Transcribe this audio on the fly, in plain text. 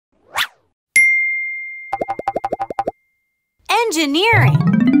engineering.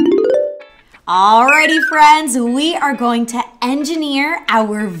 Alrighty friends, we are going to engineer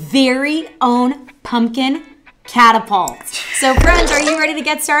our very own pumpkin catapults. So friends, are you ready to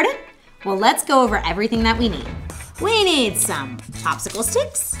get started? Well, let's go over everything that we need. We need some popsicle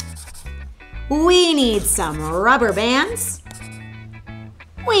sticks. We need some rubber bands.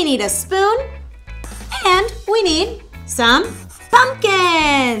 We need a spoon. And we need some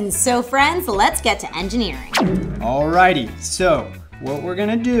pumpkins. So friends, let's get to engineering. Alrighty, so what we're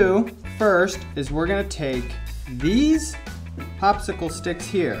gonna do first is we're gonna take these popsicle sticks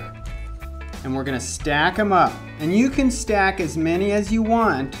here and we're gonna stack them up. And you can stack as many as you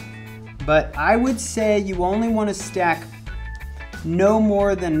want, but I would say you only want to stack no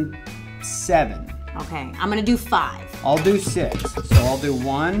more than 7. Okay, I'm gonna do 5. I'll do 6. So I'll do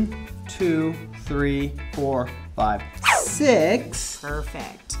 1, 2, 3, 4, 5, 6.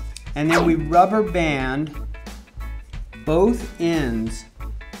 Perfect. And then we rubber band both ends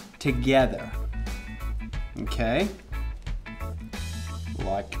together. Okay?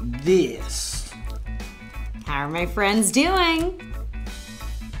 Like this. How are my friends doing?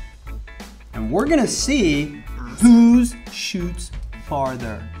 And we're gonna see whose shoots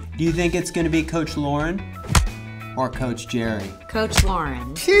farther. Do you think it's gonna be Coach Lauren or Coach Jerry? Coach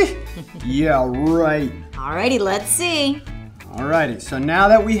Lauren. Yeah, right. Alrighty, let's see. Alrighty, so now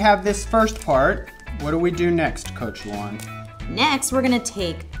that we have this first part, what do we do next, Coach Lauren? Next, we're gonna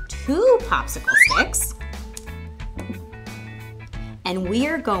take 2 popsicle sticks and we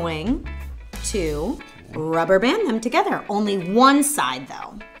are going to rubber band them together. Only one side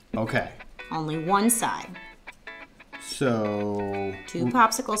though. Okay. Only one side. So 2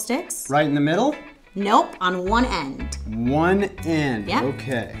 popsicle sticks. right in the middle? Nope, on one end. One end. Yep.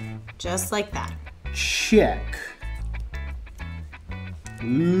 Okay. Just like that. Check.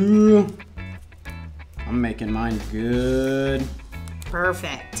 Ooh. I'm making mine good.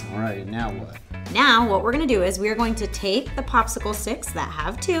 Perfect. All right, now what? Now what we're gonna do is we are going to take the popsicle sticks that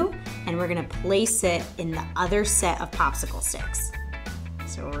have 2 and we're gonna place it in the other set of popsicle sticks.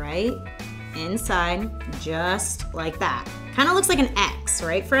 So right inside, just like that. Kind of looks like an X,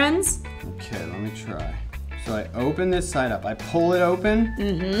 right friends? Okay, let me try. So I open this side up. I pull it open.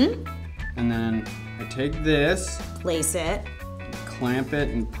 Mm-hmm. And then I take this. Place it. Clamp it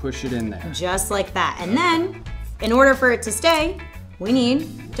and push it in there. Just like that. And then, in order for it to stay, we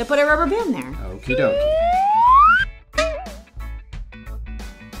need to put a rubber band there. Okie dokie.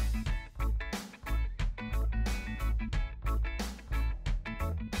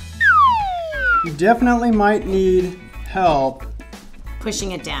 You definitely might need help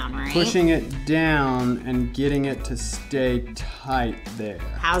Pushing it down, right? pushing it down and getting it to stay tight there.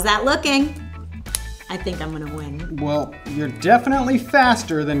 How's that looking? I think I'm gonna win. Well, you're definitely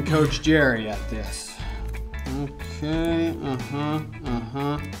faster than Coach Jerry at this. Okay,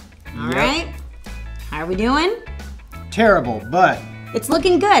 All right. How are we doing? Terrible, but It's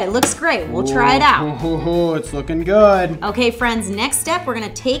looking good. It looks great. We'll try it out. Oh, it's looking good. Okay, friends, next step, we're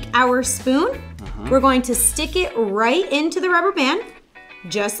gonna take our spoon. We're going to stick it right into the rubber band,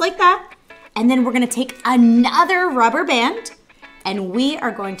 just like that. And then we're gonna take another rubber band and we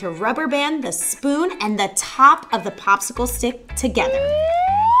are going to rubber band the spoon and the top of the popsicle stick together.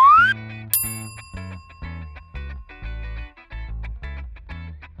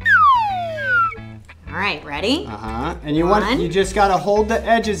 All right, ready? And you just gotta hold the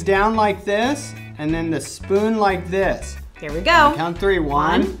edges down like this, and then the spoon like this. Here we go. Count 3.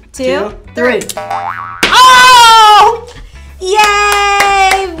 1, 2, 3. Oh!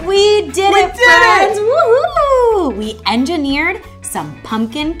 Yay! We did it, friends! Woohoo! We engineered some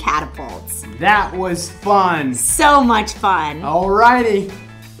pumpkin catapults. That was fun. So much fun. Alrighty.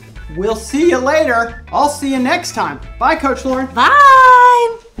 We'll see you later. I'll see you next time. Bye, Coach Lauren. Bye!